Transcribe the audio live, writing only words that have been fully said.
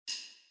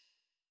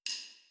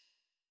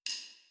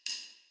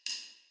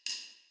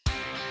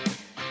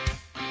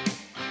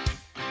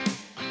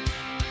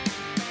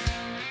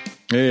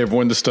Hey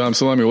everyone, this is Tom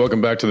Salemi.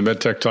 Welcome back to the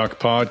MedTech Talk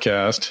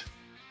podcast.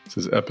 This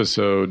is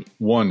episode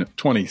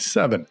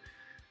 127.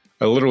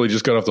 I literally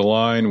just got off the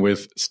line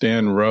with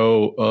Stan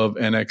Rowe of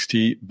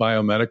NXT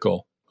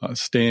Biomedical.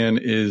 Stan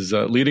is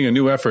leading a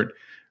new effort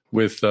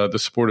with the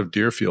support of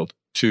Deerfield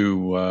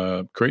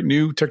to create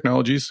new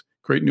technologies,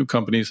 create new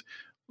companies,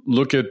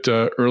 look at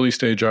early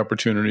stage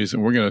opportunities,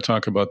 and we're going to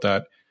talk about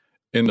that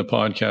in the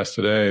podcast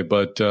today.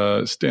 But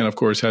Stan, of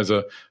course, has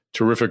a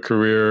terrific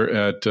career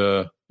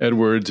at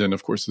Edwards, and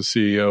of course, the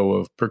CEO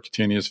of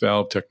Percutaneous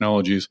Valve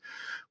Technologies.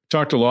 We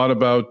talked a lot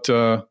about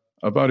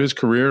his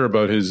career,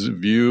 about his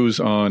views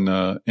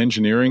on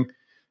engineering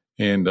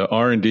and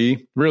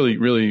R&D. Really,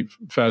 really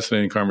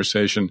fascinating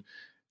conversation,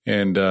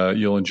 and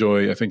you'll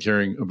enjoy, I think,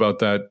 hearing about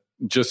that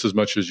just as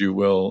much as you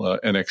will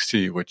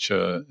NXT, which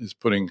is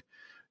putting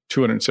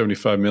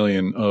 $275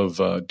 million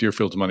of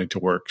Deerfield's money to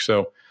work.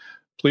 So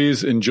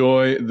please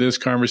enjoy this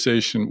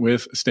conversation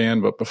with Stan.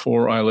 But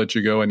before I let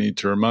you go, I need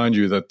to remind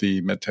you that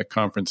the MedTech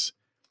Conference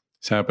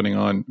is happening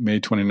on May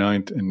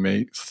 29th and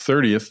May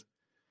 30th.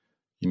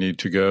 You need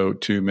to go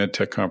to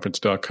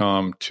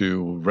medtechconference.com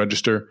to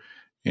register.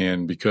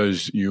 And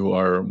because you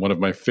are one of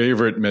my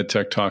favorite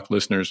MedTech Talk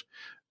listeners,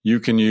 you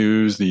can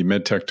use the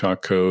MedTech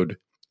Talk code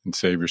and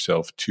save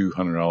yourself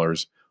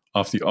 $200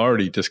 off the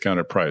already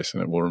discounted price.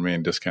 And it will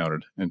remain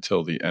discounted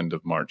until the end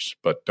of March.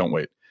 But don't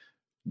wait.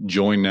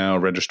 Join now,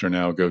 register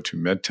now, go to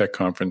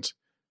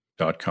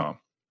medtechconference.com.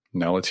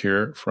 Now let's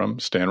hear from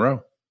Stan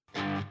Rowe.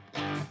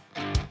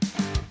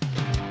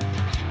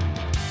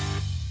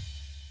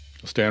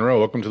 Stan Rowe,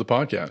 welcome to the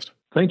podcast.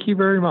 Thank you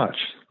very much.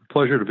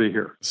 Pleasure to be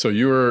here. So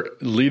you're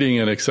leading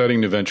an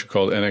exciting new venture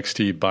called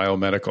NXT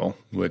Biomedical,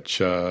 which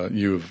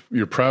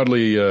you're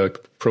proudly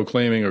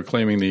proclaiming or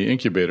claiming the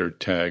incubator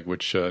tag,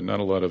 which not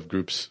a lot of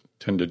groups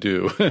tend to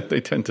do. They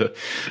tend to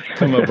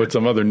come up with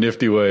some other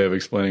nifty way of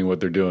explaining what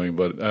they're doing.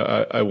 But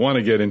I want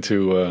to get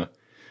into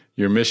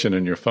your mission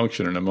and your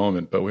function in a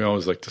moment. But we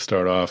always like to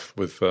start off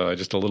with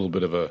just a little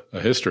bit of a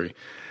history.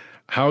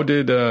 How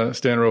did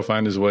Stan Rowe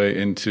find his way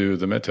into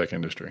the medtech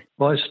industry?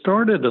 Well, I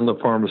started in the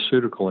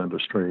pharmaceutical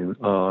industry.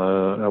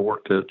 I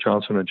worked at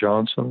Johnson &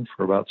 Johnson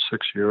for about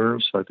 6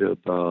 years. I did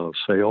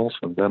sales,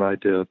 and then I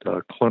did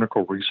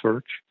clinical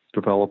research,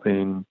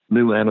 developing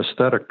new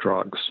anesthetic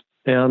drugs.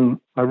 And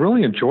I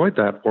really enjoyed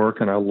that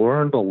work, and I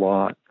learned a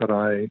lot, but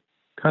I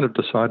kind of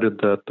decided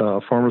that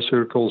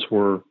pharmaceuticals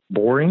were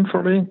boring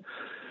for me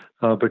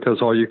because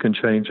all you can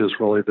change is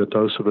really the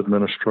dose of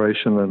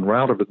administration and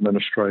route of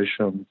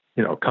administration,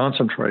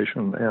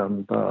 concentration,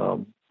 and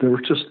there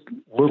was just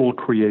little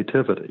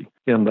creativity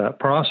in that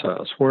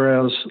process.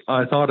 Whereas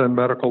I thought in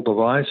medical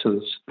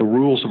devices, the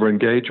rules of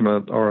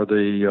engagement are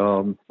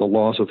the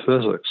laws of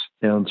physics.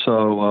 And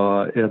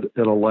so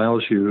it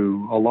allows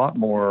you a lot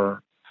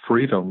more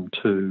freedom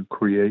to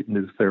create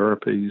new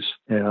therapies,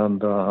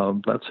 and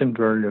that seemed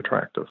very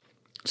attractive.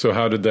 So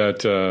how did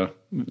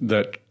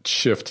that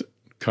shift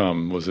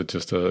come? Was it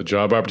just a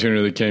job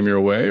opportunity that came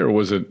your way, or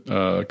was it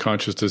a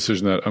conscious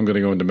decision that I'm going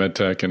to go into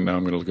medtech and now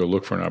I'm going to go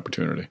look for an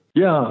opportunity?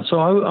 Yeah, so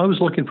I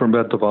was looking for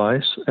med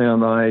device,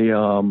 and I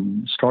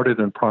started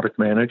in product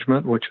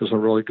management, which is a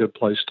really good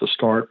place to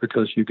start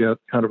because you get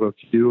kind of a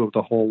view of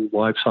the whole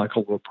life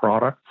cycle of a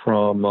product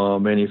from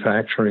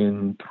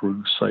manufacturing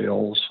through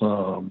sales,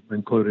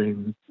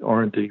 including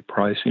R&D,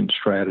 pricing,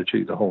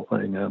 strategy, the whole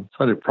thing. And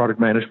so I did product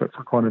management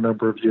for quite a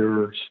number of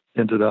years,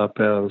 ended up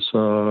as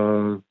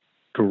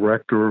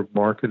director of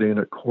marketing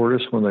at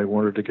Cordis when they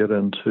wanted to get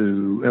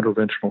into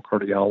interventional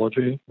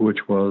cardiology,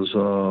 which was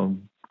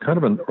kind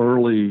of an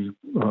early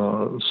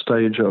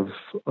stage of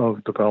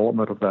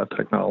development of that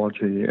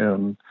technology,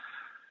 and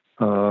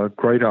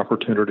great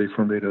opportunity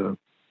for me to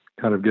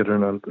kind of get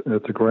in at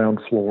the ground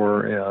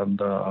floor, and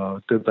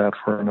did that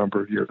for a number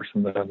of years,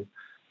 and then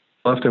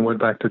left and went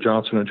back to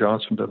Johnson &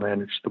 Johnson to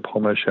manage the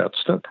Pulmichat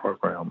stent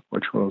program,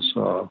 which was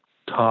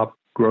top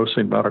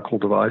grossing medical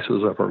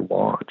devices ever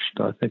launched.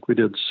 I think we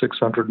did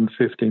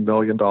 $650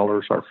 million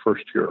our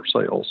first year of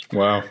sales.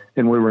 Wow.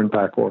 And we were in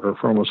back order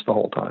for almost the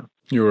whole time.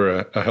 You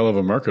were a hell of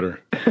a marketer.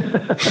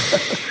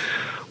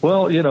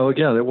 Well,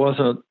 again, it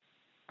wasn't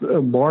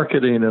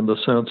marketing in the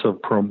sense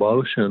of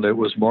promotion. It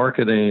was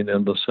marketing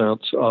in the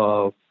sense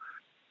of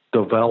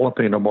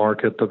developing a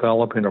market,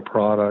 developing a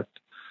product,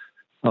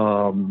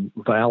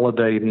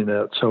 validating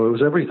it. So it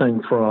was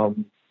everything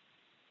from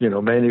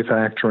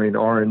manufacturing,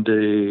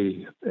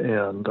 R&D,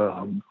 and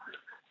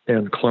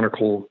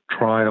clinical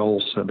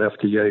trials and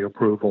FDA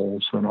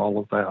approvals and all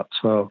of that.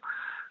 So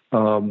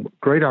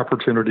great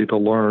opportunity to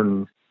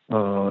learn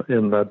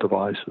in med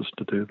devices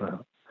to do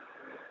that.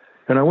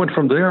 And I went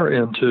from there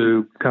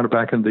into kind of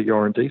back in the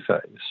R&D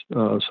phase.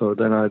 So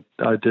then I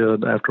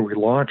did, after we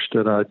launched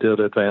it, I did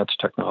advanced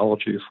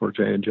technology for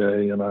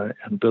J&J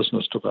and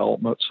business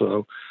development.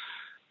 So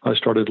I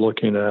started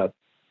looking at,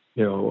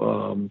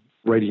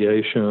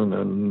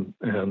 radiation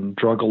and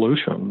drug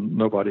elution.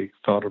 Nobody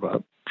thought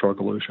about drug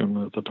elution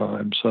at the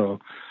time. So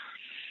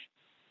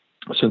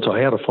since I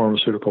had a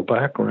pharmaceutical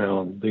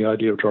background, the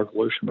idea of drug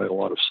elution made a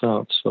lot of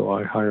sense. So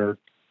I hired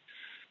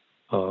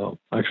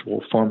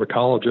actual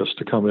pharmacologists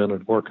to come in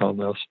and work on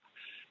this,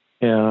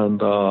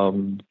 and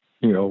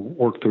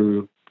work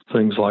through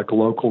things like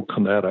local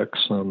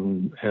kinetics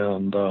and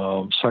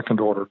second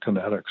order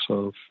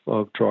kinetics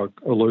of drug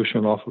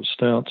elution off of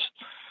stents.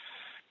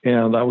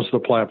 And that was the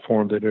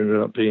platform that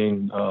ended up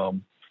being,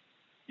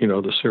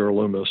 the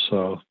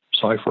sirolimus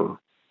Cypher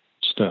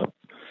stent.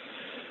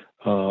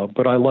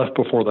 But I left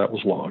before that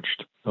was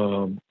launched.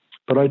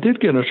 But I did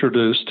get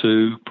introduced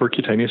to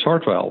percutaneous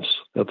heart valves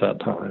at that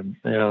time.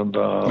 And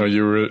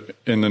you were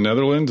in the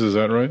Netherlands, is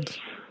that right?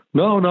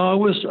 No, I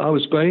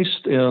was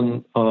based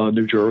in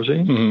New Jersey,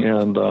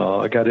 and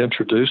I got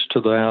introduced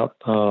to that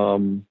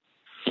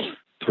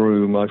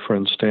through my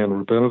friend Stan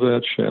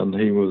Rubinovich, and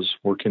he was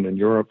working in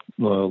Europe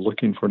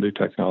looking for new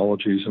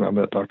technologies, and I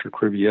met Dr.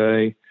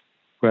 Crivier,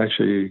 who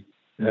actually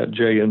at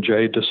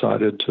J&J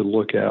decided to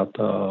look at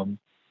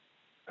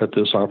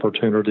this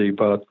opportunity.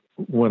 But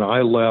when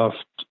I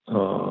left,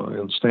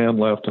 and Stan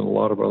left, and a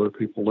lot of other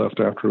people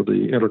left after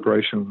the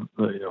integration,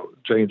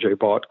 J&J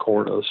bought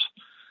Cordis,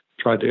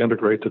 tried to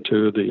integrate the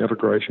two. The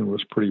integration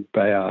was pretty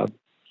bad,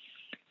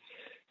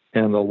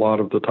 and a lot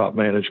of the top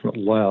management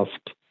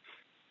left.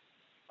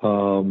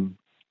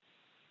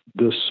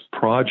 This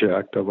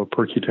project of a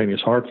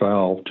percutaneous heart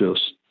valve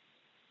just,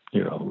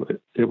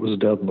 it was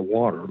dead in the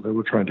water. They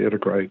were trying to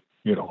integrate,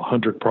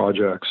 100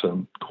 projects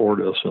in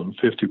Cordis and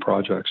 50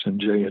 projects in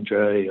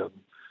J&J, and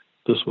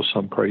this was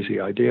some crazy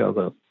idea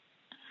that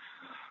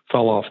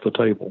fell off the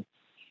table.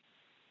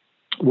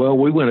 Well,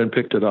 we went and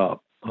picked it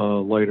up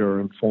later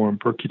and formed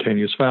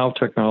Percutaneous Valve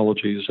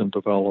Technologies and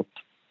developed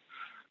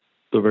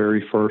the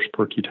very first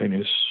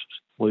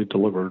percutaneously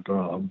delivered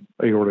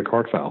aortic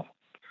heart valve,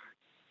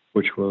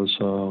 which was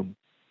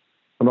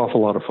an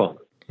awful lot of fun.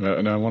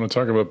 And I want to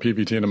talk about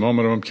PVT in a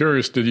moment. I'm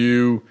curious, did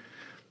you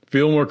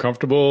feel more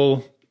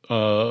comfortable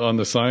on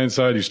the science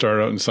side? You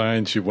started out in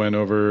science, you went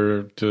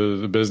over to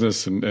the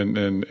business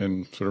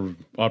and sort of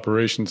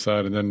operations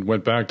side, and then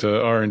went back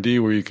to R&D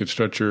where you could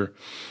stretch your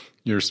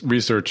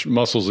research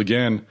muscles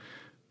again.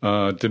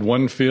 Did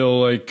one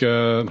feel like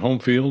home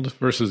field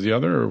versus the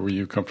other, or were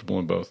you comfortable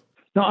in both?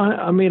 No,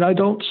 I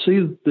don't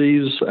see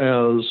these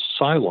as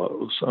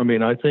silos.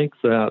 I think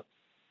that,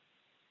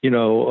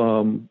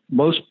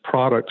 most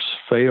products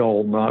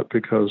fail not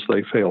because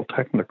they fail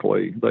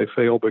technically. They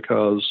fail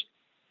because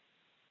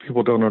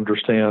people don't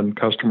understand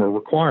customer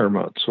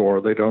requirements, or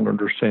they don't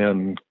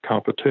understand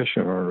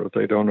competition, or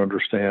they don't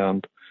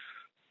understand,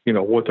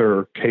 what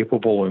they're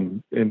capable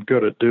and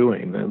good at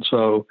doing. And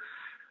so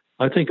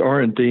I think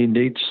R&D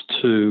needs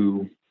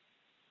to,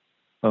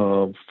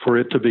 for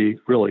it to be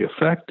really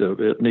effective,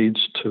 it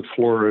needs to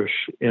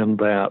flourish in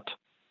that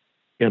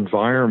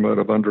environment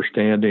of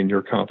understanding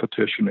your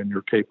competition and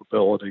your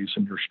capabilities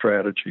and your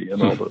strategy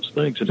and all those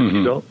things. And if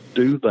you don't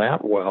do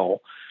that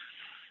well,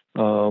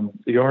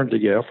 the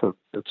R&D effort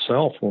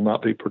itself will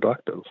not be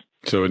productive.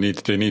 So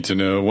they need to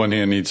know, one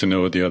hand needs to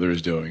know what the other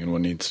is doing, and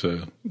one needs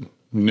to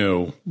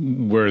know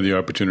where the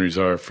opportunities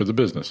are for the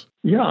business.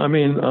 Yeah,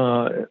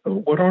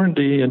 what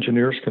R&D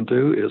engineers can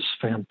do is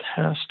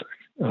fantastic,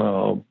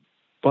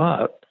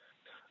 but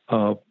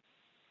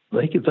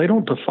they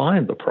don't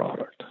define the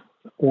product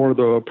or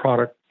the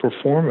product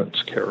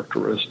performance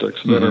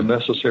characteristics that are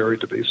necessary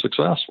to be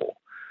successful.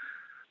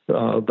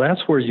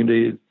 That's where you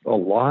need a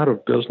lot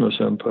of business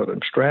input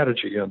and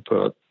strategy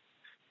input.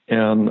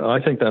 And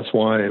I think that's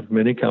why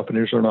many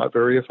companies are not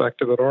very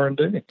effective at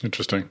R&D.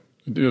 Interesting.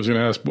 I was going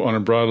to ask, on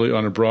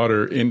a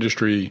broader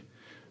industry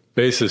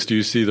basis, do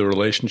you see the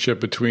relationship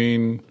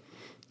between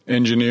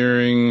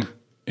engineering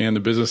and the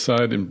business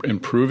side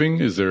improving?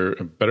 Is there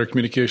better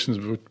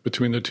communications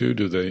between the two?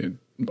 Do they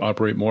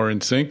operate more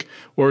in sync,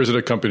 or is it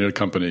a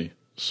company-to-company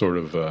sort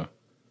of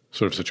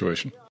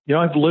situation?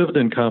 I've lived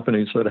in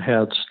companies that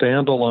had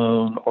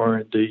standalone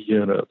R&D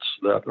units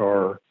that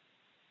are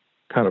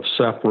kind of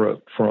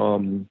separate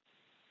from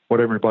what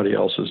everybody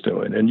else is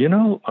doing. And,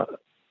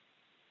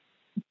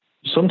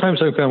 sometimes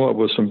they come up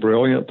with some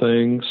brilliant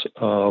things,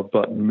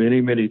 but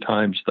many, many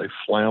times they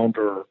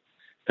flounder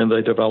and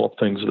they develop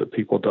things that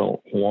people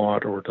don't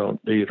want or don't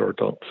need or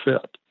don't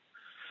fit.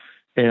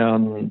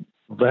 And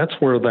that's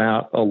where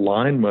that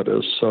alignment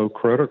is so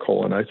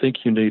critical. And I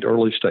think you need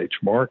early stage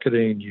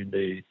marketing. You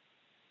need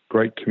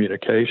great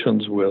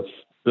communications with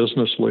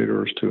business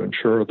leaders to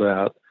ensure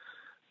that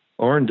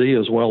R&D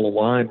is well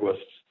aligned with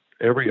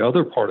every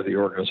other part of the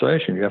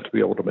organization. You have to be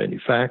able to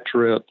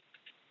manufacture it.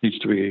 It needs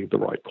to be the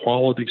right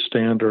quality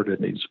standard. It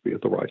needs to be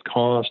at the right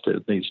cost.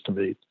 It needs to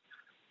meet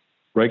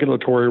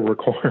regulatory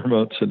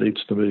requirements. It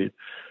needs to meet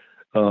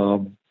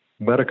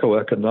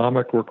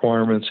medico-economic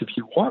requirements. If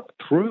you walk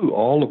through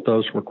all of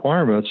those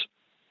requirements,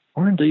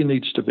 R&D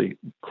needs to be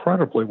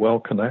incredibly well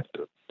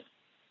connected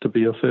to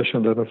be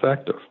efficient and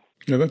effective.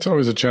 Yeah, that's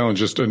always a challenge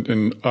just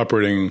in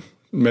operating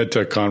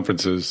medtech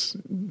conferences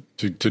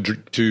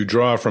to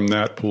draw from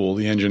that pool.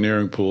 The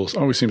engineering pools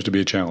always seems to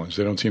be a challenge.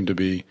 They don't seem to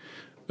be,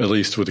 at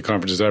least with the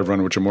conferences I've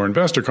run, which are more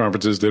investor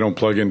conferences, they don't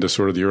plug into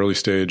sort of the early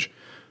stage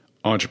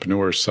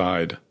entrepreneur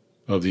side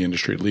of the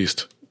industry, at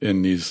least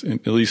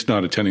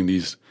not attending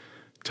these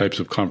types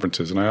of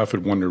conferences, and I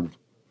often wonder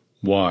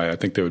why. I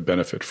think they would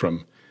benefit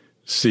from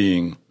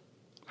seeing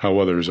how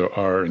others are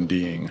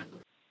R&Ding.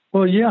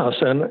 Well, yes,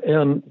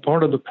 and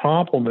part of the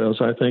problem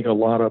is I think a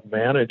lot of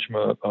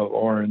management of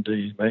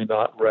R&D may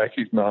not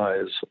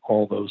recognize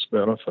all those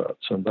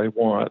benefits, and they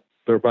want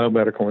their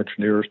biomedical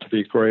engineers to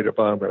be great at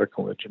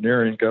biomedical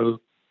engineering. Go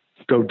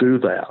do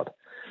that.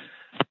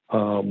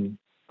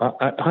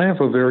 I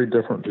have a very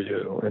different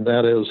view, and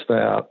that is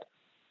that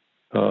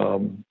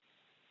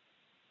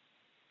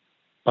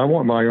I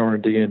want my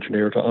R&D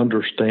engineer to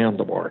understand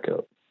the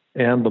market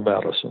and the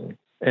medicine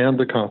and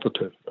the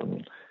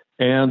competition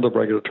and the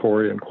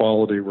regulatory and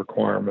quality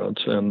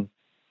requirements and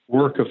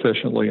work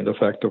efficiently and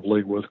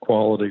effectively with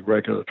quality,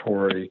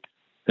 regulatory,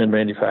 and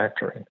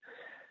manufacturing.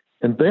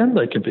 And then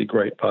they can be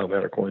great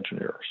biomedical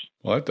engineers.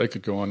 Well, I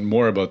could go on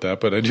more about that,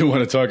 but I do want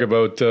to talk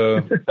about.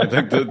 I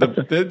think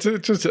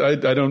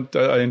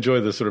I enjoy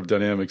the sort of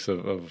dynamics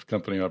of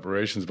company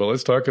operations. But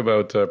let's talk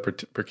about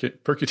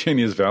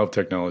percutaneous valve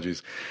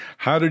technologies.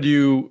 How did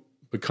you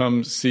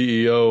become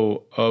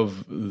CEO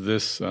of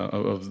this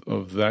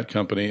of that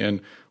company?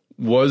 And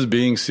was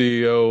being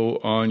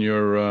CEO on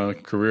your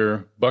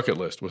career bucket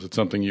list? Was it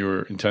something you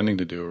were intending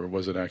to do, or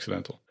was it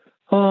accidental?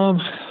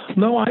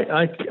 No,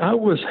 I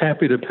was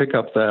happy to pick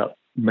up that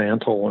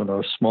mantle in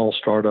a small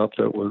startup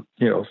that was,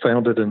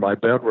 founded in my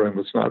bedroom.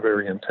 It's not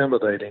very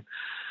intimidating,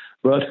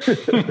 but as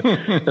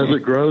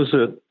it grows,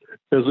 it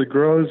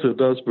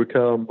does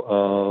become,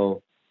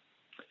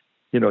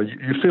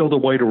 you feel the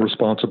weight of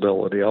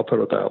responsibility. I'll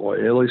put it that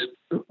way. At least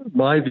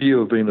my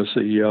view of being a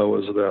CEO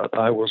is that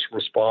I was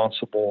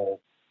responsible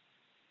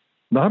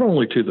not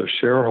only to the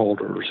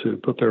shareholders who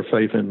put their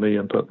faith in me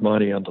and put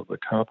money into the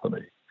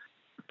company,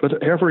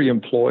 but every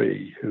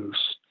employee who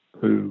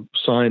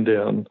signed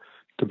in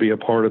to be a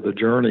part of the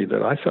journey,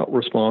 that I felt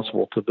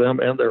responsible to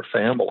them and their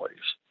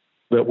families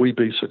that we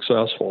be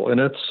successful. And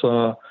it's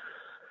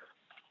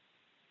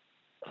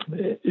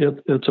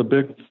a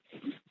big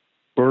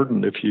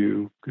burden if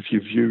you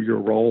view your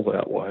role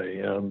that way,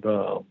 and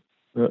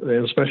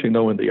especially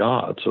knowing the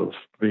odds of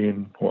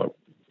being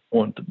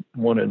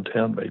one in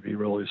 10 maybe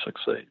really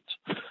succeeds.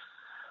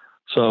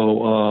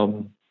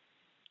 So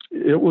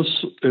it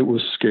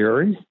was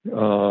scary,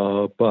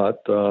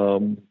 but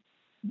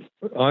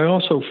I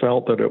also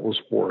felt that it was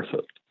worth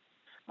it.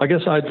 I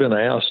guess I'd been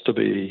asked to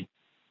be,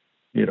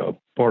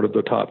 part of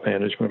the top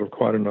management of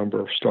quite a number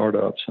of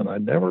startups, and I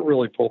never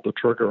really pulled the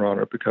trigger on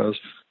it because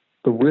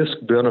the risk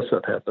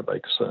benefit had to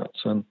make sense.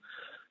 And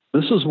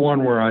this is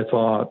one where I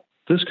thought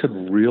this could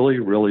really,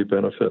 really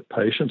benefit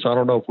patients. I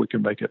don't know if we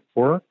can make it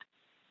work,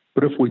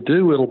 but if we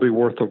do, it'll be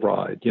worth the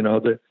ride.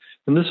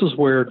 And this is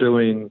where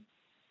doing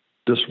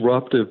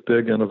disruptive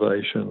big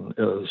innovation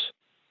is,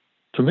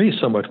 to me,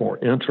 so much more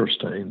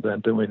interesting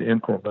than doing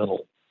incremental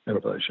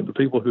innovation. The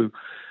people who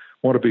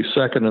want to be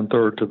second and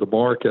third to the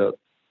market,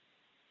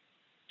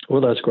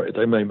 well, that's great.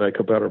 They may make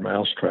a better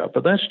mousetrap,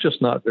 but that's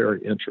just not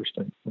very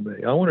interesting for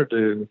me. I want to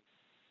do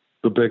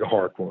the big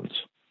hard ones,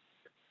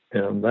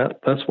 and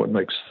that's what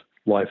makes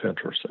life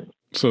interesting.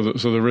 So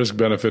the risk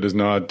benefit is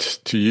not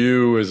to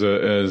you as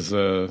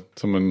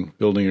someone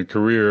building a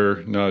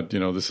career, not,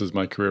 this is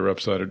my career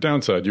upside or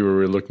downside. You were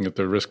really looking at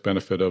the risk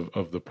benefit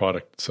of the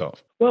product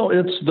itself. Well,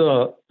 it's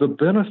the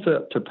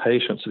benefit to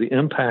patients, the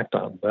impact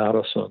on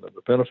medicine and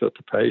the benefit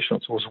to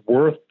patients was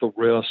worth the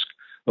risk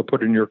of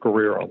putting your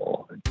career on the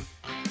line.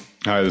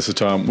 Hi, this is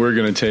Tom. We're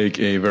going to take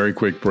a very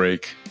quick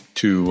break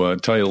to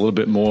tell you a little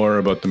bit more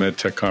about the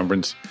MedTech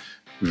Conference.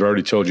 We've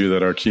already told you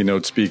that our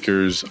keynote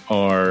speakers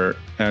are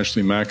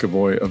Ashley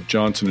McAvoy of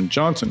Johnson &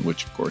 Johnson,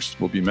 which, of course,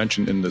 will be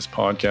mentioned in this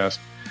podcast.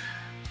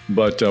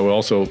 But we're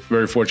also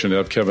very fortunate to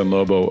have Kevin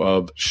Lobo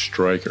of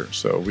Stryker.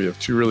 So we have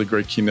two really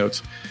great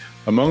keynotes.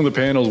 Among the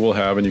panels we'll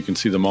have, and you can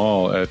see them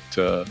all at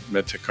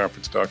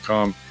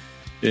medtechconference.com,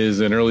 is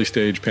an early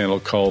stage panel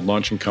called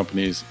Launching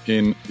Companies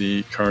in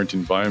the Current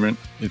Environment.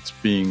 It's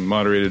being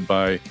moderated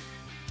by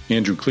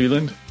Andrew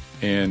Cleland,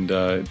 and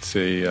it's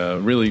a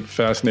really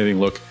fascinating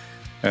look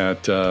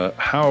at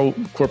how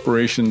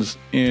corporations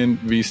and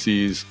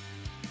VCs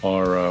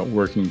are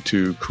working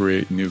to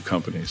create new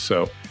companies.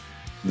 So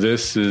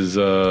this is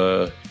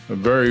a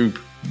very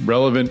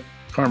relevant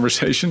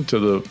conversation to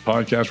the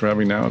podcast we're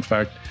having now. In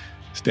fact,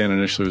 Stan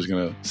initially was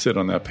going to sit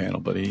on that panel,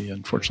 but he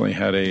unfortunately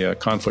had a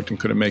conflict and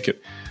couldn't make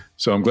it.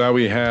 So I'm glad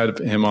we had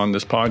him on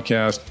this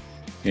podcast,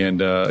 and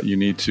you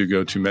need to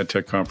go to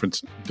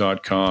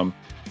medtechconference.com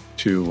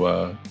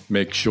to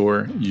make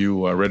sure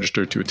you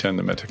register to attend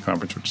the MedTech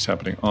Conference, which is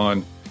happening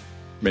on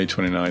May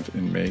 29th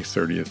and May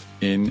 30th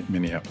in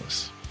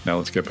Minneapolis. Now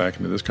let's get back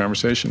into this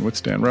conversation with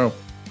Stan Rowe.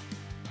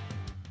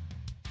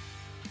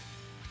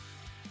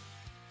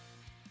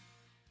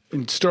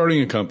 In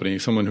starting a company,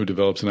 someone who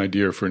develops an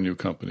idea for a new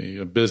company,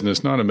 a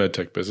business, not a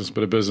MedTech business,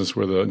 but a business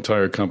where the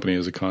entire company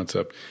is a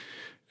concept,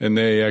 and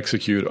they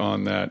execute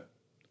on that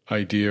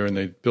idea and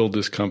they build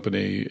this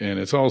company, and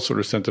it's all sort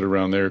of centered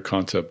around their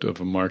concept of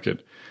a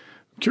market.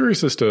 I'm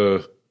curious as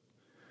to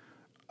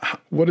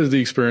what is the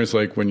experience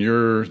like when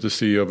you're the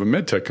CEO of a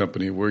MedTech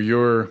company where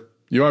you're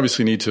you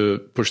obviously need to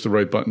push the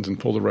right buttons and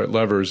pull the right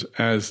levers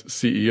as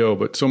CEO,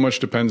 but so much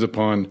depends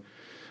upon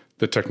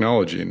the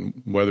technology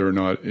and whether or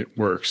not it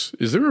works.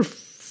 Is there a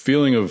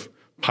feeling of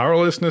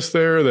powerlessness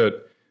there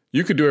that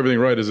you could do everything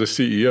right as a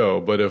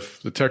CEO, but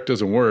if the tech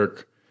doesn't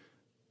work,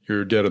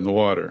 you're dead in the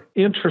water?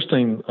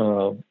 Interesting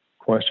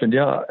question.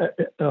 Yeah,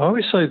 I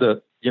always say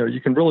that you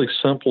can really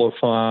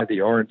simplify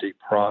the R&D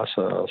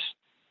process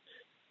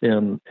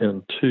in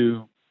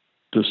two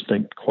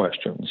distinct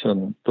questions.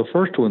 And the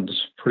first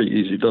one's pretty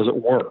easy. Does it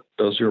work?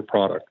 Does your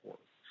product work?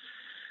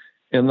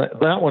 And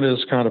that one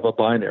is kind of a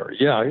binary.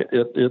 Yeah,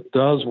 it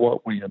does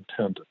what we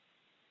intended.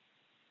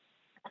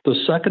 The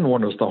second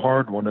one is the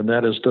hard one, and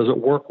that is, does it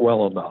work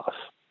well enough?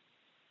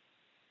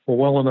 Well,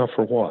 well enough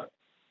for what?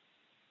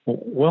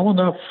 Well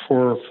enough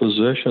for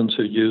physicians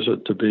who use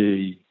it to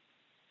be,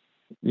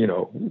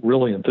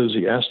 really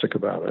enthusiastic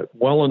about it.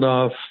 Well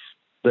enough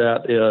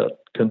that it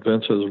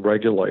convinces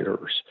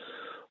regulators.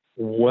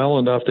 Well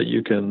enough that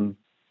you can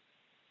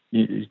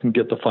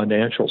get the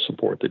financial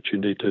support that you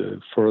need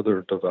to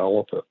further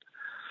develop it.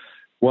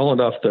 Well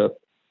enough that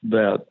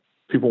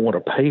people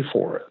want to pay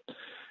for it,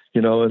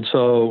 and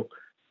so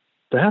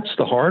that's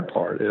the hard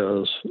part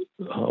is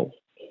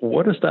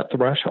what is that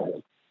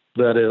threshold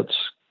that it's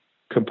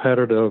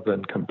competitive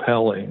and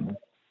compelling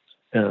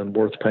and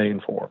worth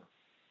paying for?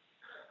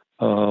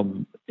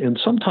 And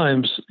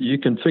sometimes you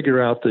can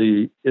figure out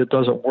it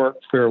doesn't work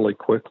fairly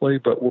quickly,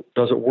 but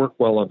does it work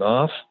well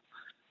enough?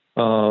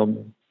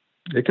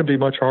 It can be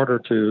much harder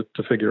to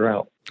figure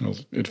out. Well,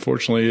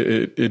 fortunately,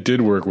 it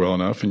did work well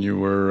enough, and you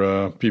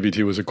were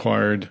PVT was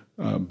acquired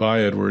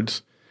by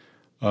Edwards.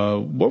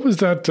 What was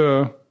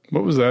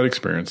that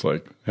experience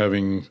like?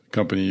 Having a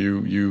company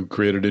you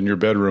created in your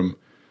bedroom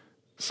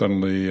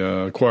suddenly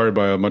acquired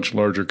by a much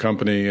larger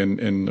company,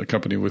 and a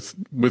company with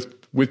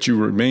which you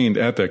remained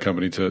at that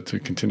company to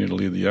continue to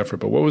lead the effort.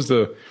 But what was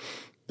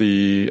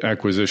the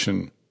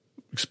acquisition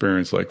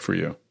experience like for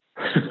you?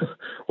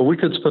 Well, we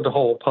could spend a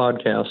whole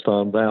podcast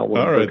on that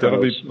one. All right,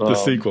 that'll be the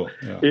sequel.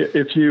 Yeah.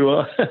 If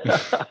you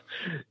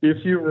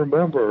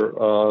remember,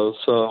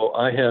 so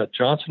I had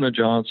Johnson &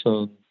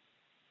 Johnson,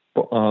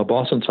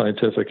 Boston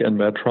Scientific, and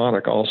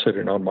Medtronic all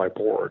sitting on my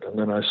board, and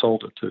then I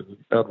sold it to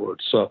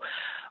Edwards. So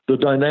the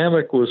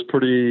dynamic was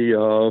pretty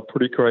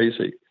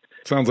crazy.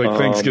 Sounds like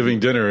Thanksgiving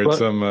dinner at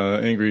some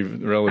angry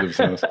relative's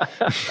house.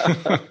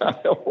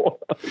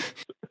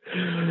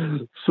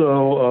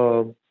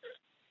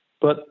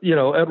 But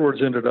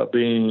Edwards ended up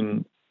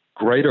being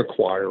great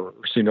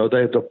acquirers.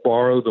 They had to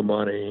borrow the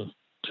money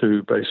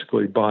to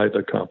basically buy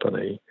the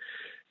company,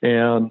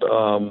 and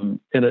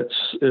it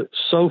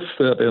so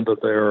fit into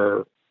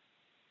their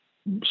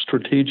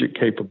strategic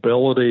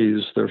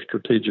capabilities, their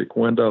strategic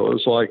window. It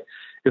was like,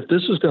 if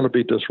this is going to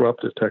be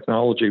disruptive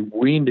technology,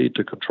 we need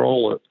to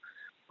control it.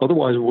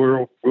 Otherwise,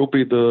 we'll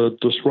be the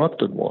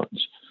disrupted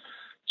ones.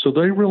 So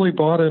they really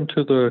bought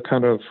into the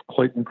kind of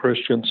Clayton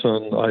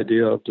Christensen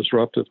idea of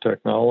disruptive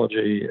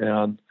technology.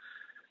 And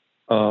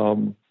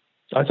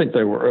I think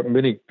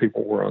many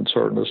people were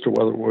uncertain as to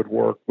whether it would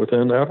work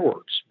within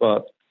Edwards.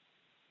 But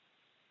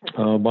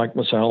Mike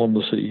Mussallem,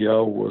 the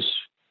CEO,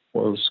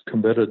 was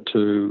committed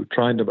to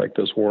trying to make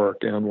this work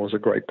and was a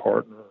great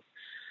partner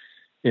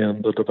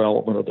in the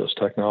development of this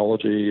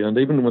technology. And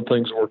even when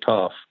things were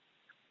tough,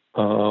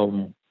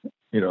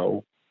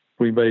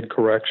 we made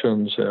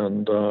corrections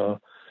and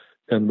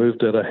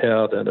moved it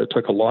ahead. And it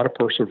took a lot of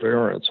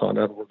perseverance on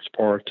Edwards'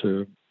 part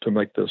to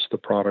make this the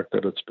product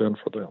that it's been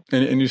for them.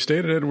 And you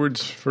stayed at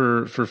Edwards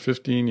for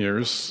 15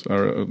 years,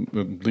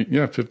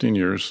 15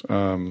 years.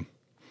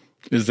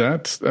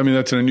 That's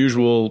an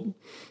unusual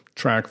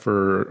track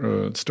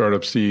for a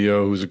startup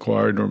CEO who's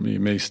acquired. Normally you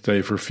may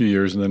stay for a few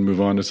years and then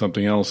move on to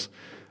something else.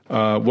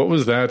 What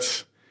was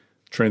that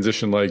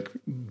transition like,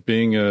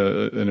 being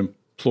an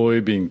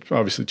employee, being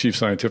obviously chief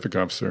scientific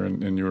officer,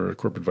 and you were a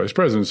corporate vice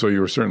president, so you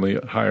were certainly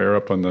higher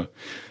up on the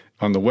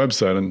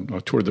website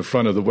and toward the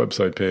front of the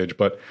website page.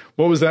 But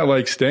what was that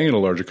like, staying in a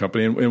larger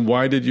company, and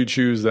why did you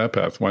choose that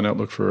path? Why not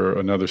look for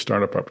another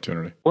startup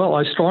opportunity? Well,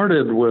 I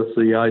started with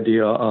the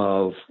idea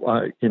of,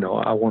 I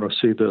want to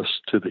see this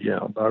to the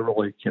end. I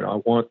really, I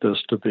want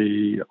this to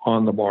be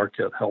on the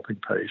market helping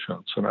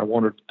patients, and I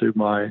wanted to do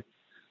my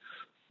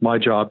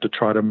job to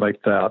try to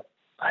make that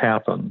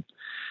happen.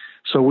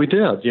 So we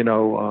did, Stan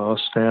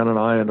and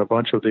I and a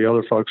bunch of the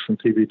other folks from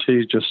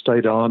PVT just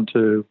stayed on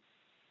to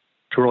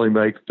really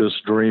make this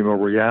dream a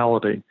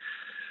reality.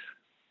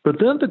 But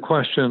then the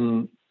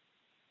question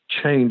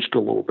changed a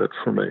little bit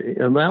for me,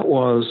 and that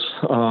was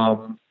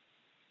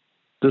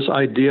this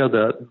idea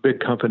that big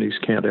companies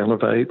can't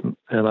innovate.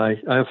 And I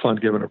have fun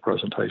giving a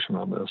presentation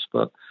on this,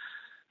 but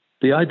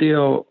the idea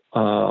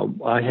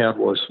I had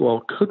was, well,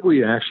 could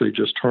we actually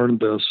just turn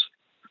this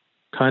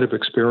kind of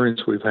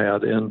experience we've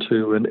had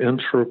into an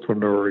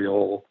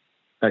entrepreneurial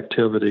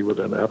activity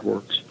within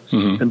Edwards,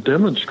 and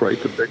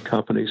demonstrate that big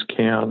companies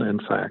can, in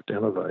fact,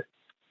 innovate.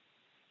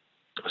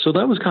 So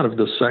that was kind of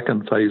the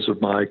second phase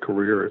of my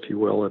career, if you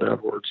will, at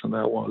Edwards, and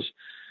that was,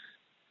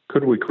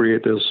 could we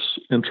create this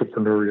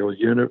entrepreneurial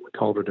unit? We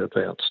called it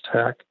Advanced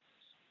Tech.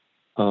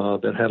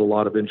 that had a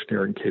lot of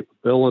engineering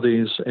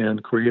capabilities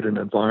and create an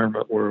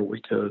environment where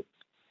we could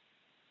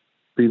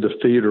be the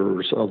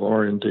feeders of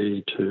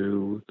R&D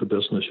to the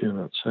business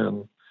units.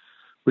 And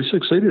we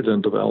succeeded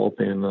in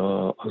developing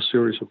a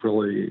series of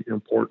really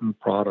important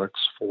products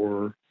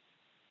for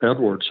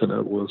Edwards, and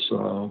it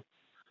was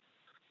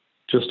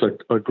just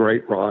a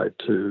great ride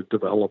to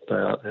develop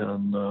that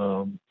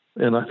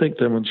and I think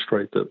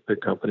demonstrate that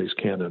big companies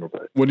can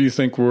innovate. What do you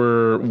think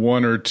were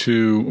one or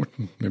two,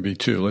 maybe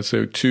two, let's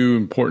say two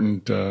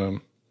important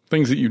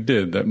things that you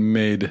did that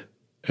made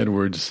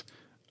Edwards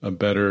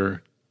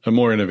a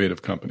more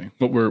innovative company?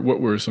 What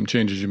were some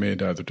changes you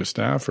made either to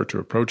staff or to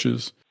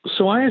approaches?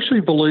 So I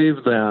actually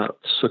believe that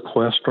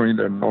sequestering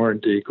an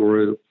R&D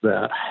group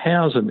that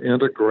has an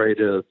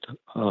integrated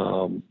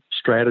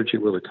strategy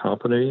with a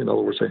company, in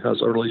other words, it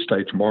has early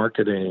stage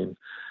marketing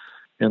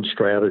and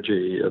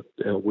strategy.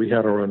 We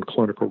had our own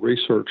clinical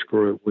research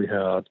group. We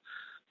had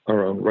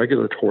our own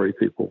regulatory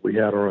people. We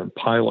had our own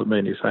pilot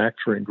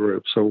manufacturing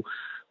group. So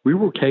we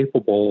were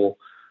capable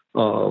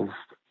of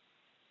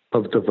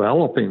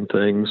developing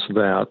things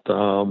that,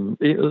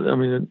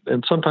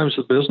 and sometimes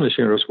the business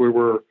units, we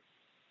were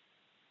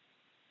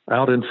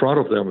out in front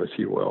of them, if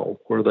you will,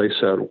 where they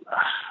said,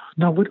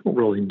 no, we don't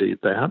really need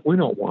that. We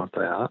don't want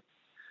that.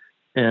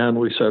 And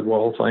we said,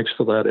 well, thanks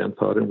for that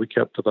input. And we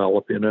kept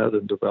developing it.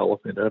 And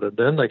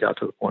then they got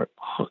to the point,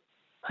 oh,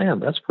 man,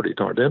 that's pretty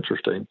darn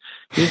interesting.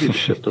 You need to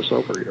ship this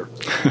over here.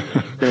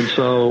 And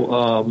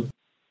so,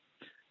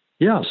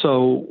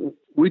 so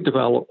we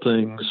developed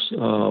things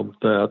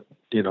that,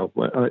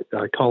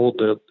 I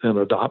called it an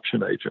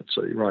adoption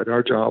agency, right?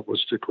 Our job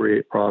was to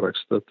create products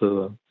that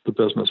the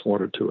business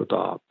wanted to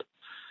adopt.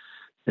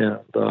 And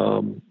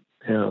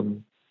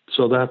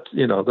so that,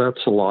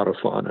 that's a lot of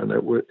fun. And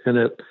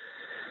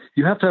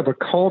you have to have a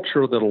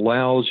culture that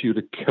allows you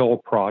to kill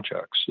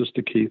projects is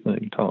the key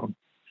thing, Tom.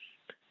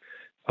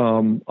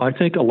 I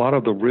think a lot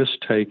of the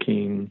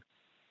risk-taking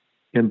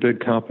in big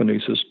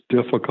companies is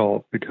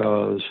difficult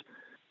because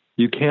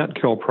you can't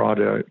kill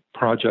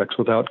projects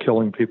without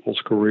killing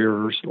people's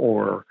careers,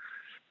 or,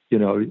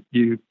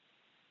 you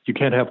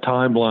can't have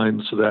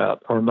timelines that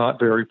are not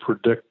very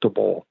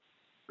predictable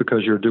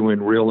because you're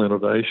doing real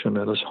innovation,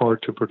 and it's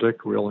hard to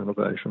predict real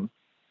innovation.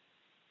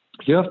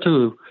 You have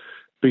to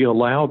be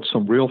allowed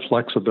some real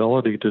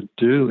flexibility to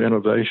do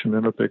innovation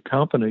in a big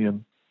company.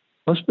 And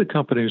most big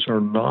companies are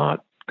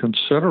not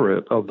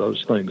considerate of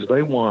those things.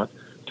 They want,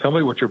 tell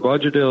me what your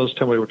budget is,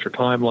 tell me what your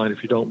timeline.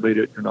 If you don't meet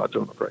it, you're not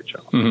doing a great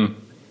job. Mm-hmm.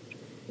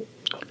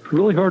 It's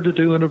really hard to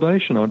do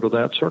innovation under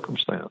that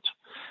circumstance.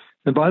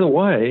 And by the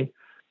way,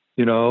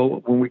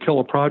 when we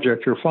kill a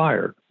project, you're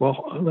fired.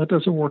 Well, that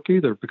doesn't work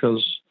either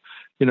because,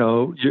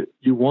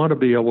 you want to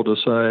be able to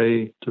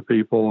say to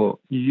people,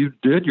 you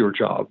did your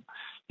job.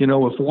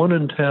 If 1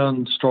 in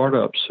 10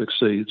 startups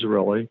succeeds,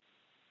 really,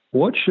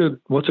 what's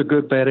a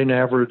good batting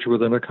average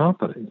within a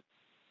company,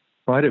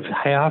 right? If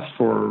half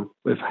your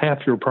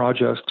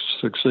projects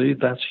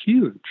succeed, that's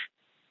huge.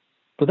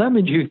 But that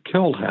means you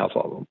killed half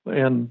of them.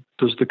 And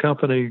does the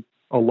company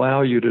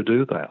allow you to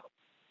do that,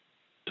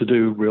 to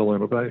do real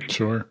innovation?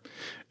 Sure.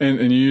 And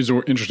you use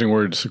an interesting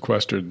word,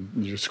 sequestered.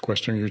 You're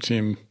sequestering your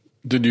team.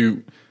 Did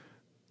you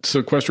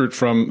sequester it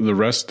from the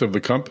rest of the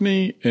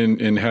company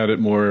and had it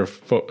more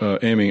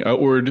aiming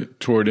outward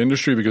toward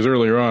industry? Because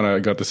earlier on, I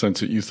got the sense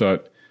that you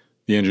thought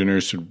the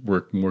engineers should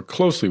work more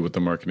closely with the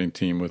marketing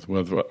team,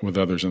 with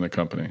others in the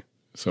company.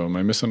 So am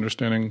I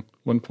misunderstanding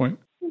one point?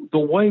 The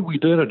way we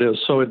did it is,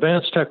 so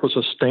Advanced Tech was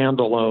a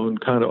standalone,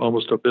 kind of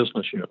almost a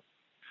business unit.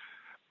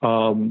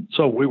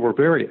 So we were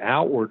very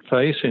outward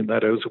facing,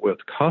 that is with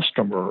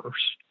customers,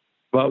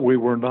 but we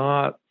were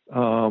not,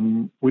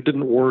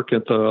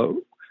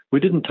 we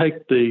didn't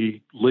take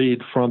the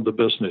lead from the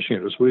business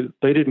units.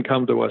 They didn't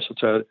come to us and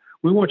say,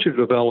 we want you to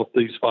develop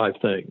these 5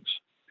 things.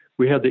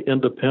 We had the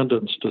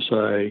independence to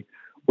say,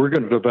 we're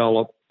going to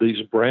develop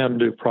these brand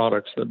new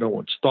products that no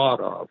one's thought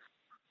of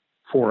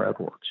for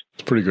Edwards.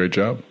 It's a pretty great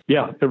job.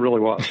 Yeah, it really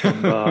was.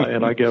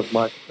 And I give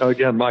Mike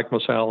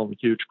Mussallem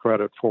huge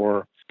credit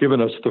for giving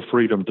us the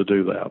freedom to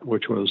do that,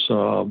 which was,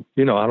 I'm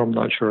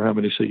not sure how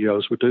many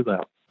CEOs would do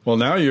that. Well,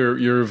 now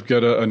you've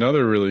got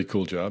another really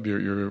cool job.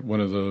 You're one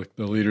of the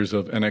leaders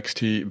of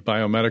NXT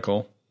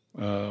Biomedical,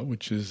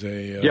 which is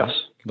a yes.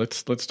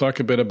 Let's talk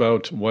a bit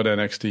about what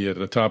NXT. At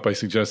the top, I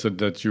suggested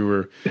that you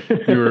were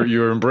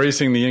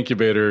embracing the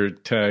incubator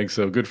tag,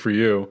 so good for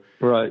you.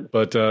 Right.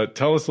 But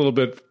tell us a little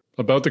bit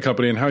about the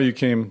company and how you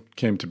came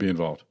to be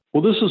involved.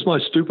 Well, this is my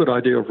stupid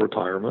idea of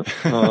retirement.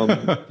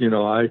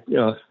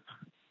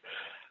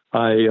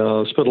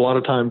 I spent a lot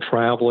of time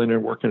traveling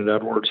and working at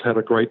Edwards, had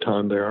a great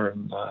time there,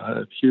 and I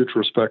had huge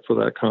respect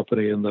for that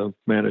company and the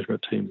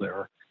management team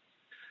there.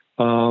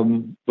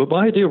 But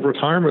my idea of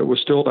retirement was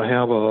still to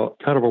have a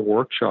kind of a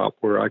workshop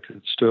where I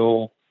could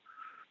still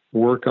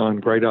work on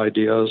great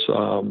ideas.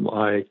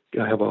 I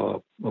have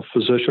a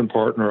physician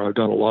partner I've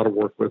done a lot of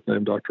work with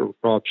named Dr.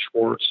 Rob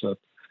Schwartz at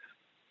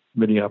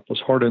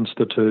Minneapolis Heart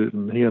Institute,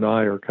 and he and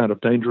I are kind of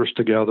dangerous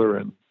together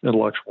in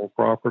intellectual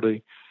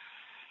property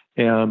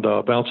and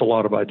bounce a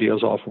lot of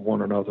ideas off of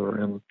one another.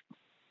 And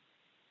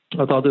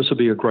I thought this would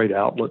be a great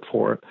outlet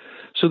for it.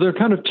 So there are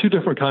kind of two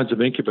different kinds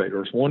of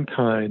incubators. One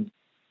kind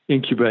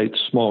incubates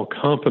small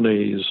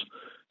companies,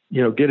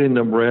 getting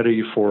them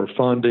ready for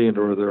funding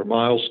or their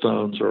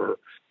milestones or,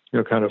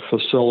 kind of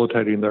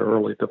facilitating their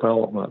early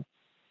development.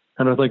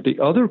 And I think the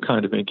other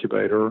kind of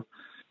incubator,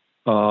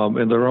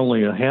 and there are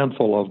only a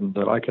handful of them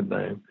that I can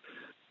name,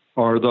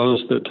 are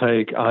those that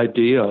take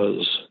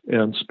ideas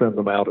and spin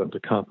them out into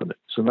companies.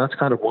 And that's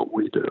kind of what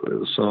we do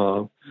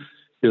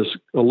is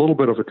a little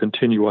bit of a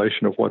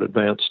continuation of what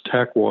advanced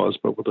tech was,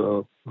 but with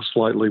a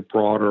slightly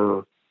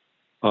broader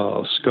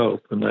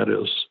scope. And that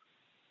is,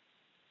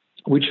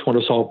 we just want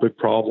to solve big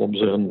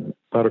problems in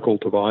medical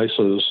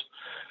devices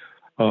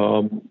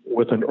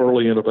with an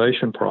early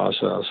innovation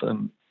process.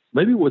 And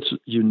maybe what's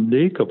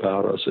unique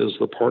about us is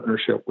the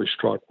partnership we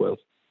struck with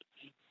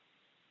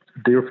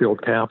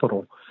Deerfield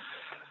Capital.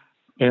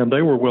 And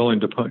they were willing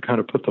to put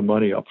the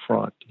money up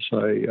front to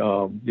say,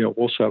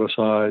 we'll set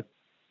aside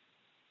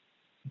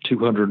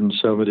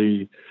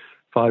 $275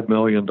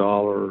 million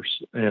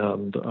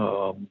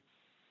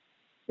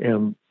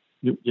and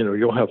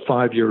you'll have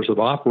 5 years of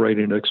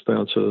operating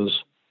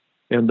expenses.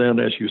 And then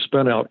as you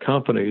spin out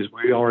companies,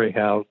 we already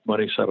have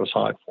money set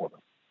aside for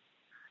them.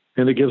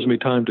 And it gives me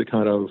time to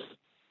kind of,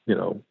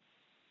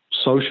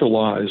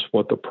 socialize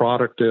what the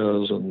product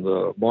is and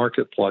the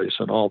marketplace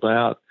and all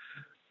that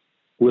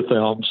with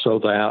them so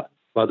that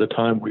by the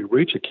time we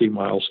reach a key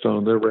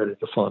milestone, they're ready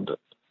to fund it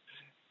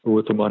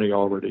with the money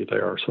already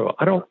there. So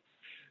I don't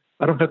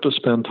have to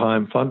spend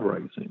time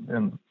fundraising.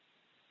 And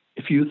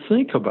if you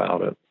think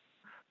about it,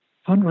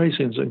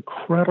 fundraising is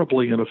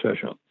incredibly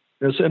inefficient.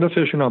 It's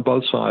inefficient on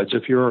both sides.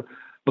 If you're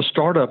a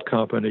startup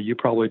company, you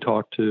probably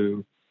talk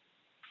to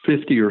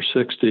 50 or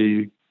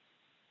 60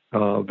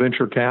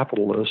 venture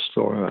capitalists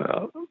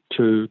or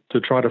to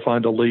try to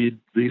find a lead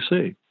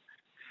VC.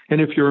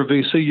 And if you're a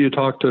VC, you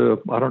talk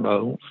to,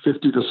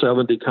 50 to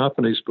 70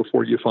 companies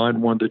before you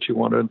find one that you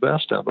want to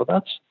invest in. But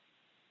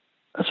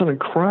that's an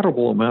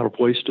incredible amount of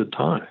wasted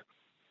time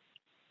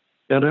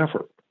and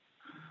effort.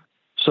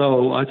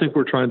 So I think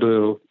we're trying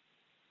to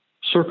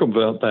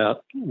circumvent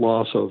that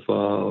loss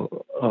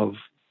of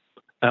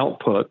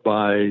output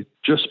by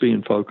just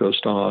being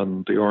focused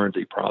on the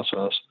R&D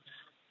process,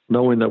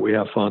 knowing that we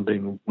have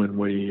funding when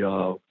we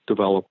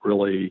develop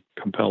really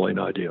compelling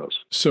ideas.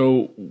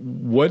 So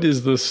what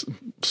is the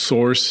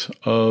source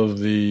of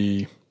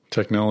the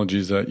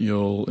technologies that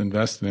you'll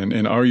invest in?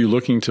 And are you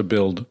looking to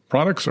build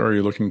products or are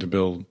you looking to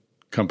build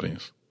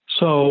companies?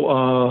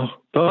 So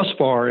thus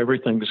far,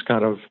 everything's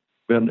kind of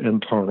been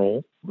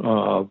internal,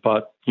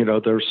 but,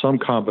 there's some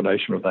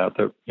combination of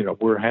that,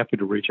 we're happy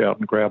to reach out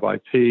and grab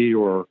IP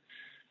or,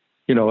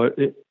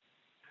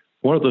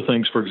 one of the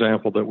things, for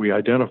example, that we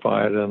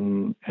identified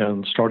and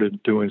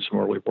started doing some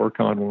early work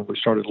on when we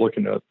started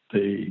looking at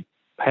the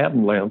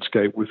patent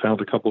landscape, we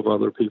found a couple of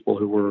other people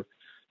who were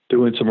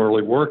doing some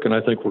early work, and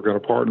I think we're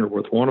going to partner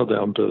with one of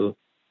them to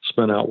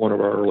spin out one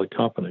of our early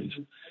companies.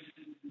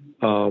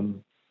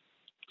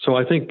 So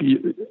I think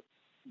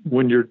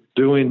when you're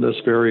doing this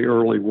very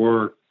early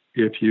work,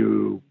 if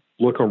you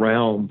look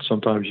around,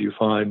 sometimes you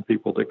find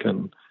people that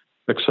can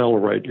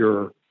accelerate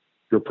your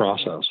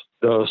process.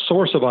 The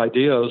source of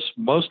ideas,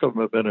 most of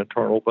them have been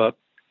internal, but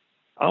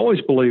I always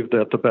believe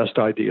that the best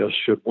ideas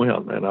should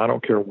win, and I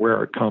don't care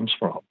where it comes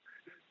from.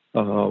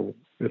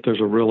 If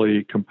there's a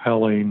really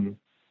compelling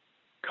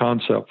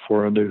concept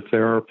for a new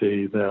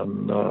therapy,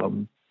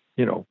 then,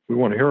 we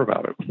want to hear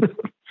about it.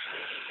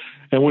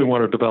 And we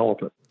want to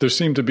develop it. There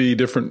seem to be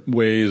different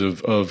ways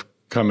of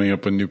coming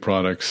up with new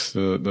products.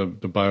 The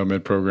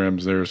biomed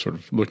programs, they're sort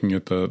of looking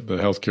at the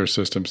healthcare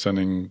system,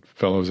 sending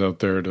fellows out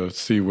there to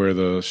see where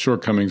the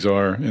shortcomings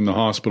are in the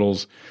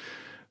hospitals.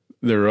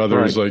 There are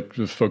others like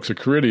the folks at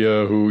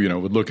Caridia who,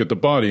 would look at the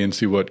body and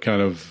see what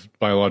kind of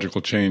biological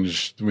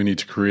change we need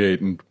to create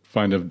and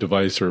find a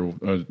device or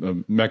a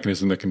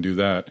mechanism that can do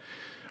that.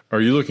 Are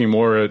you looking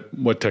more at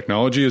what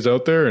technology is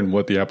out there and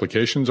what the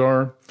applications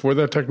are for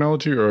that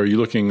technology, or are you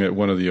looking at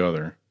one or the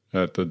other,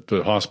 at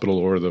the hospital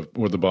or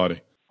the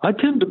body? I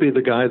tend to be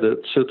the guy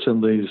that sits in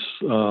these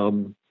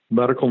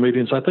medical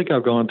meetings. I think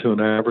I've gone to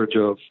an average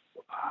of,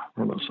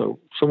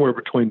 somewhere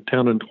between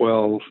 10 and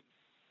 12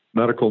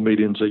 medical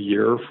meetings a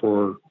year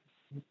for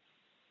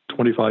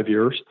 25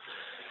 years.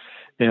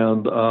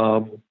 And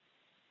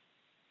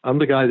I'm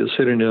the guy that's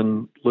sitting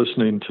in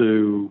listening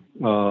to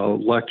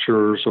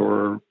lectures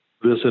or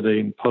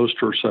visiting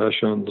poster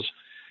sessions.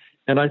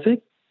 And I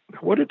think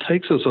what it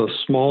takes is a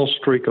small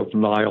streak of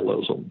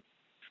nihilism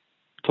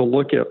to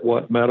look at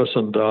what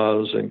medicine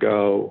does and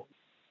go,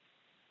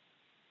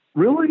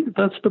 really?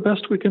 That's the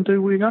best we can do?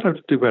 We got to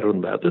do better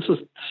than that. This is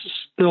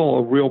still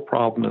a real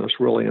problem and it's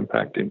really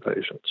impacting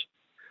patients.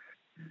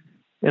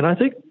 And I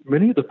think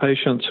many of the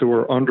patients who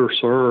are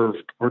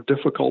underserved are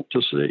difficult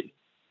to see.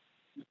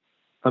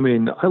 I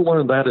mean, I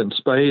learned that in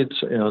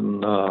spades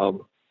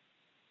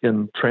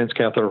in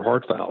transcatheter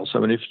heart valves. I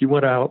mean, if you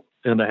went out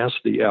and asked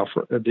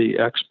the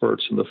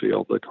experts in the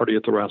field, the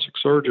cardiothoracic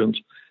surgeons,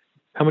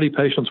 how many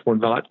patients were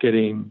not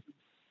getting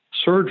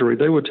surgery,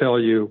 they would tell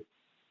you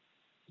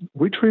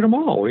we treat them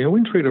all. We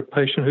can treat a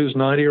patient who's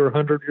 90 or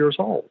 100 years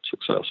old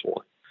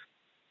successfully.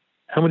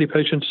 How many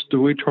patients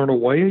do we turn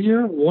away a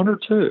year? One or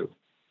two.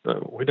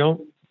 We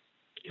don't,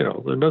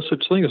 there's no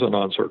such thing as a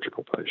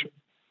non-surgical patient.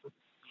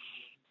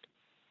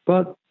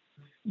 But,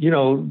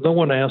 no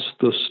one asked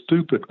the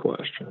stupid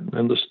question.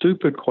 And the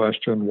stupid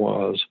question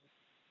was,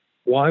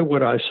 why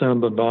would I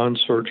send a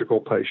non-surgical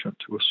patient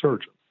to a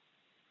surgeon?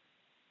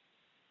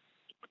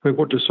 I mean,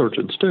 what do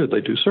surgeons do?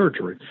 They do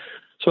surgery.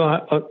 So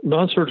a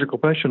non-surgical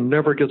patient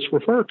never gets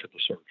referred to the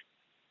surgeon.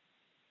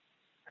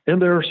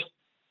 And there's,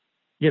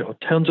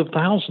 tens of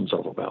thousands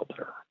of them out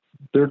there.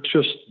 They're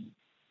just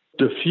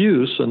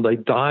diffuse and they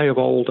die of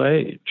old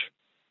age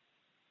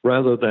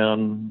rather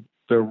than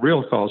their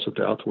real cause of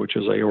death, which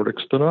is aortic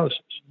stenosis.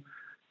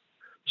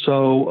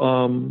 So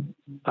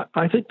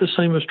I think the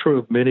same is true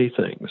of many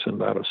things in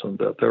medicine,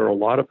 that there are a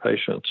lot of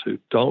patients who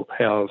don't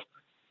have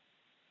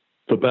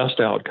the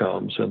best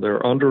outcomes and they're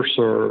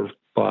underserved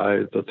by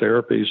the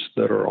therapies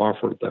that are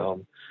offered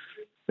them.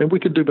 And we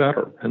could do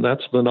better. And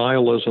that's the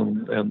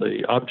nihilism and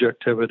the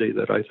objectivity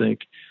that I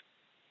think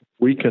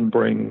we can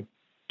bring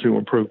to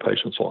improve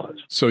patients'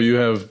 lives. So you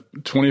have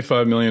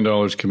 $25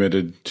 million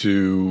committed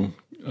to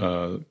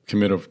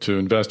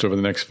invest over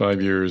the next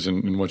 5 years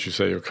in what you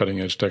say are cutting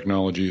edge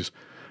technologies.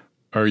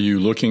 Are you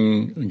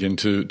looking again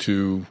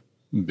to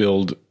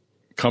build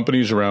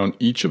companies around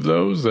each of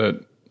those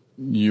that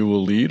you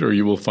will lead or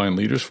you will find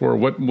leaders for?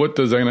 What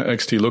does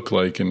NXT look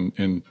like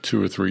in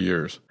 2 or 3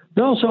 years?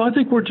 No, so I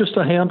think we're just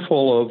a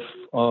handful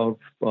of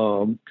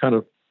kind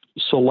of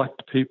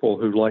select people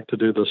who like to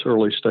do this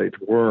early stage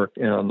work,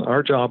 and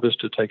our job is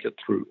to take it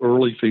through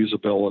early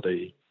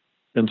feasibility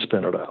and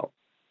spin it out.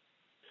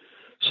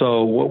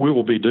 So what we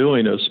will be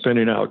doing is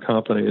spinning out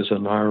companies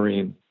and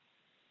hiring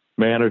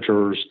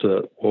managers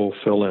that will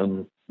fill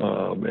in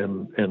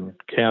and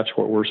catch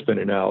what we're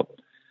spinning out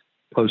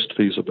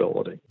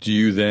post-feasibility. Do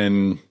you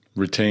then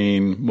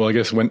retain, well, I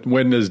guess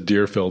when does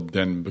Deerfield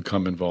then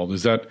become involved?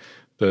 Is that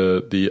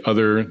the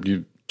other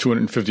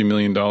 $250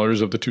 million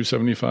of the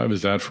 275?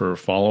 Is that for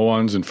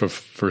follow-ons and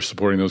for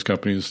supporting those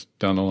companies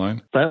down the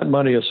line? That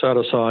money is set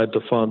aside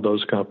to fund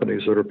those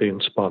companies that are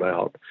being spun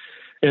out.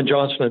 And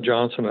Johnson &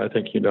 Johnson, I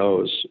think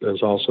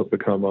has also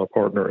become a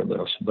partner in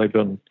this. They've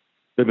been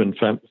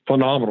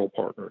phenomenal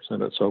partners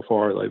in it so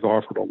far. They've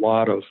offered a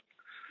lot of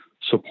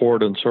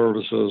support and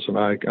services, and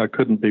I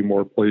couldn't be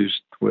more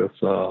pleased with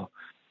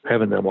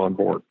having them on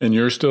board. And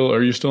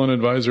are you still an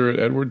advisor at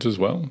Edwards as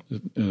well? Are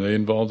they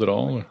involved at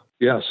all?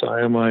 Yes, I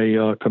am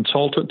a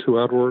consultant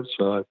to Edwards.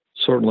 I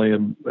certainly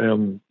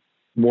am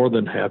more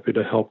than happy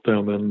to help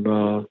them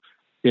in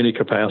any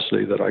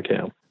capacity that I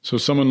can. So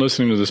someone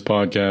listening to this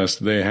podcast,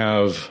 they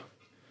have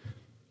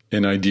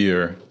an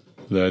idea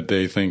that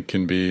they think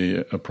can be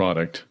a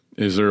product.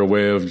 Is there a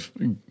way of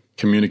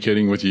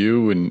communicating with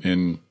you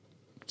and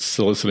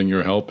soliciting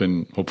your help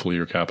and hopefully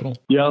your capital?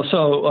 Yeah,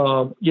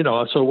 so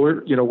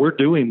we're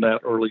doing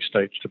that early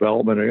stage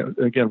development.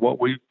 Again, what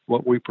we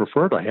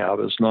prefer to have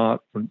is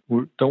not,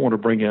 we don't want to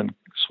bring in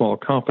small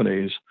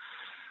companies.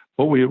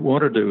 What we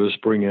want to do is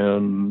bring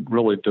in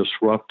really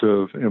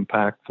disruptive,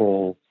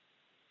 impactful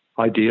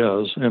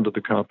ideas into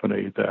the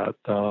company that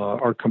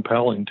are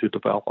compelling to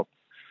develop,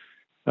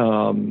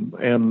 and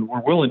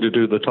we're willing to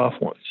do the tough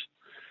ones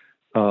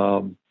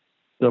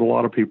that a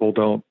lot of people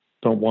don't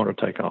want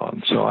to take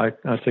on. So I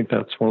think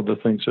that's one of the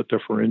things that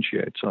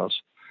differentiates us.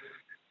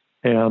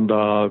 And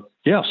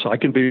yes, I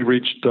can be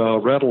reached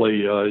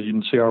readily. You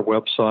can see our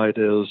website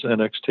is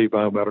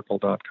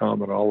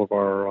nxtbiomedical.com, and all of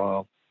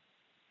our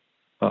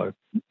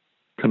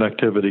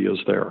connectivity is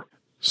there.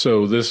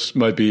 So this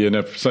might be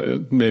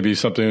maybe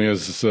something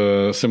as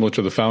similar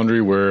to the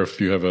Foundry, where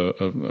if you have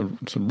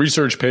some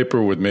research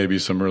paper with maybe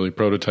some early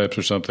prototypes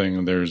or something,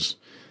 and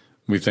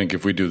we think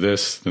if we do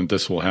this, then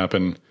this will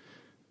happen.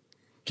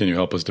 Can you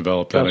help us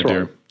develop that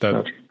idea?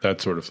 Right. That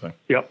sort of thing.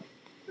 Yep.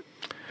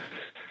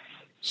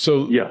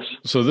 So yes.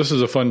 So this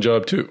is a fun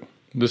job too.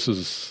 This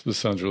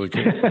sounds really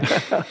cool.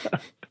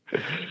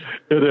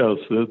 It is.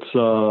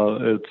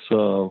 It's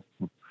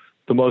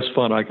the most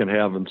fun I can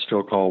have and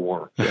still call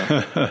work.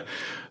 Yeah.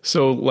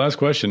 So last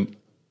question,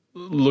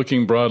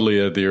 looking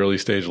broadly at the early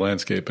stage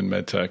landscape in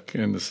medtech,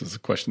 and this is a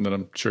question that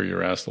I'm sure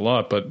you're asked a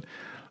lot, but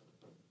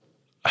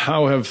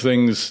how have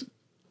things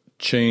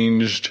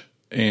changed,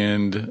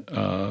 and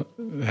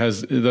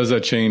does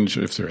that change,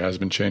 if there has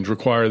been change,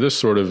 require this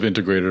sort of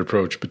integrated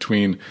approach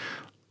between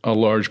a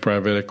large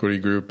private equity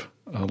group,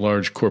 a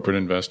large corporate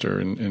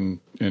investor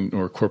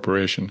or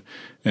corporation,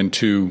 and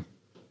two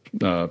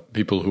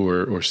people who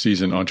are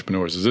seasoned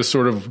entrepreneurs? Is this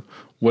sort of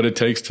what it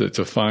takes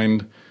to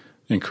find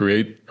and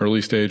create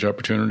early stage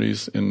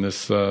opportunities in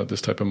this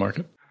type of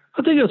market?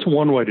 I think that's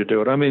one way to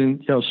do it. I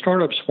mean,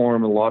 startups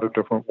form in a lot of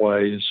different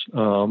ways.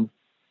 And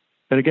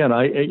again,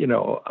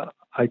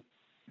 I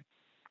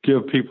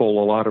give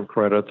people a lot of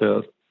credit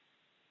that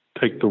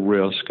take the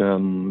risk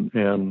and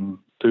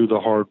do the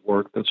hard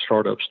work that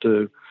startups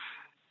do.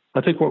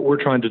 I think what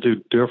we're trying to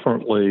do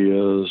differently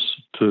is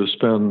to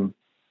spend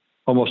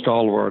almost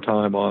all of our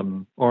time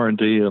on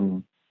R&D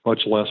and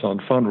much less on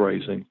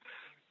fundraising.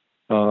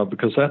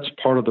 because that's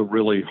part of the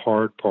really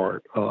hard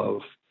part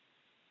of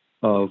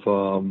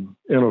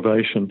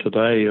innovation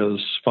today is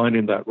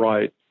finding that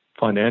right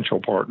financial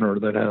partner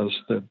that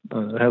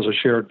has a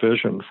shared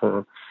vision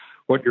for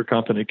what your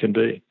company can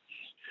be.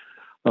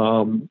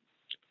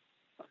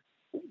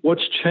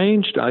 What's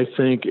changed, I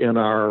think, in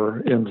our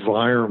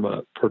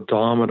environment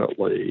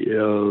predominantly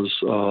is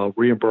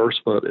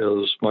reimbursement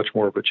is much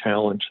more of a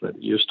challenge than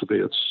it used to be.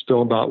 It's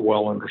still not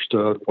well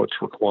understood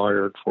what's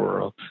required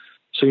for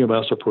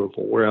CMS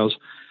approval, whereas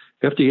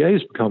FDA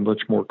has become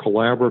much more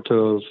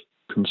collaborative,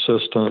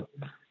 consistent,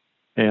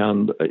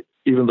 and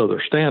even though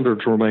their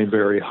standards remain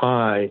very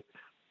high,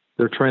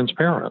 they're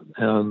transparent.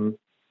 And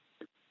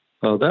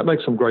that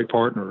makes them great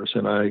partners,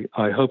 and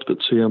I hope that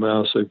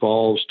CMS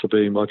evolves to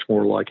be much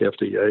more like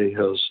FDA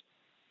has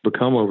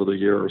become over the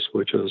years,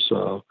 which is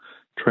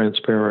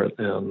transparent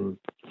and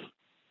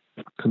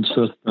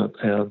consistent,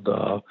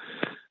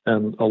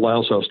 and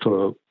allows us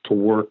to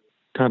work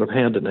kind of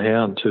hand in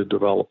hand to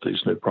develop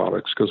these new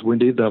products because we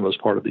need them as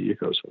part of the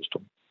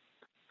ecosystem.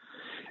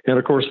 And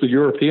of course, the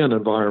European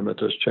environment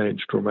has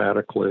changed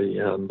dramatically,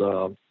 and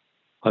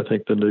I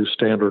think the new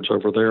standards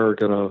over there are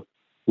going to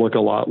look a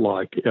lot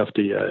like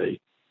FDA,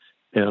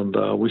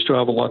 and we still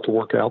have a lot to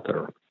work out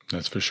there.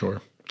 That's for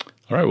sure.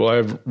 All right. Well,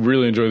 I've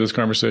really enjoyed this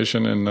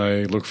conversation, and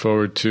I look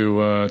forward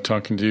to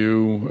talking to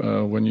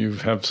you when you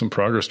have some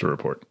progress to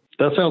report.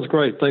 That sounds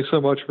great. Thanks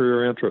so much for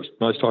your interest.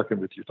 Nice talking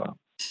with you, Tom.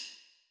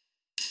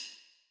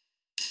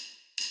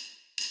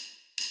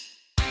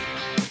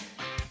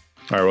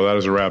 All right. Well, that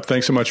is a wrap.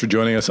 Thanks so much for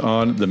joining us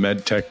on the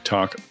MedTech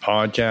Talk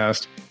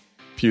podcast.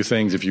 A few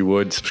things, if you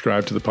would,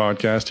 subscribe to the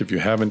podcast. If you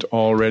haven't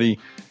already,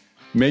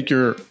 make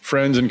your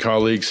friends and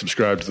colleagues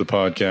subscribe to the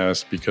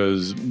podcast,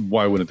 because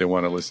why wouldn't they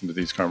want to listen to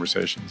these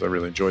conversations? I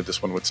really enjoyed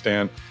this one with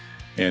Stan,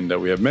 and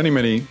we have many,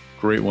 many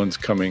great ones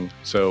coming.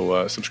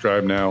 So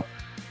subscribe now.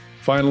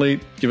 Finally,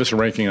 give us a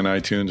ranking on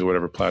iTunes or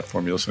whatever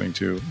platform you're listening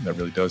to. That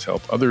really does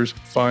help others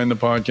find the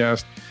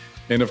podcast.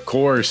 And of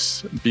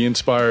course, be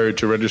inspired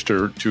to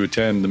register to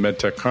attend the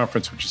MedTech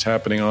Conference, which is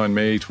happening on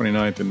May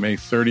 29th and May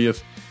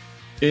 30th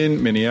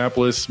in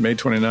Minneapolis. May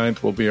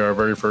 29th will be our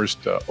very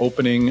first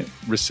opening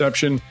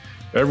reception.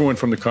 Everyone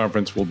from the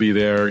conference will be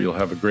there. You'll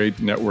have a great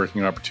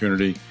networking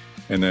opportunity.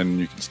 And then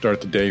you can start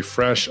the day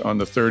fresh on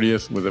the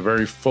 30th with a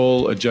very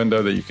full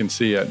agenda that you can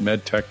see at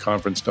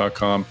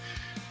medtechconference.com.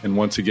 And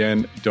once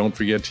again, don't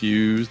forget to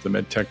use the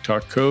MedTech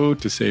Talk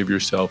code to save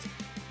yourself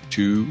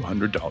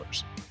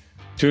 $200.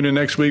 Tune in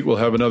next week. We'll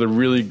have another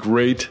really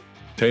great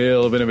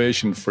tale of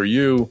innovation for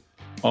you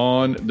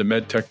on the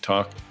MedTech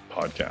Talk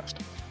podcast.